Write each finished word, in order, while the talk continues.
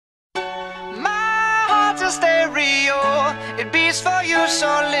a stereo, it beats for you, so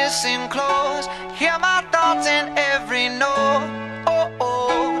listen close. Hear my thoughts in every note.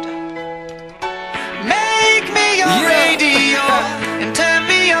 Make me your radio and turn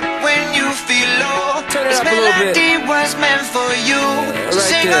me up when you feel low. This melody was meant for you, so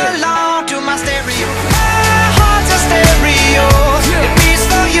sing along to my stereo. My heart's a stereo, it beats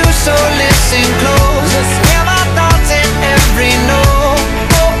for you, so listen close. Hear my thoughts in every note.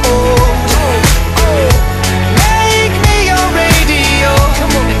 Make me your radio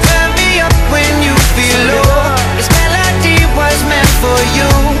and turn me up when you feel low. This melody was meant for you,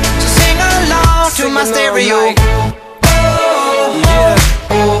 so sing along to my stereo.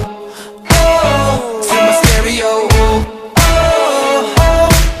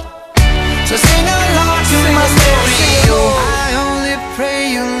 So sing along to my stereo. I only pray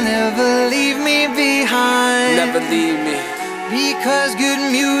you'll never leave me behind. Never leave me. Because good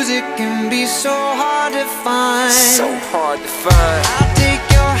music can be so hard to find. So hard to find. I'll take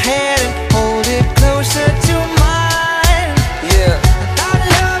your hand and hold it closer to mine. Yeah. Our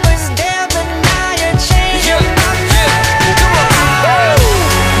love was there, but now you're changing my mind. Come on.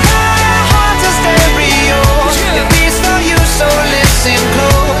 My heart's a stereo, it beats for you, so listen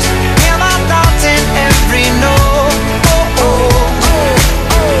close. Hear my thoughts in every note.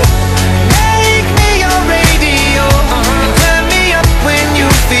 Make me your radio and turn me up when you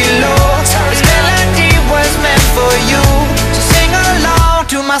feel low. This melody was meant for you, so sing along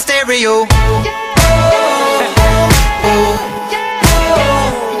to my stereo.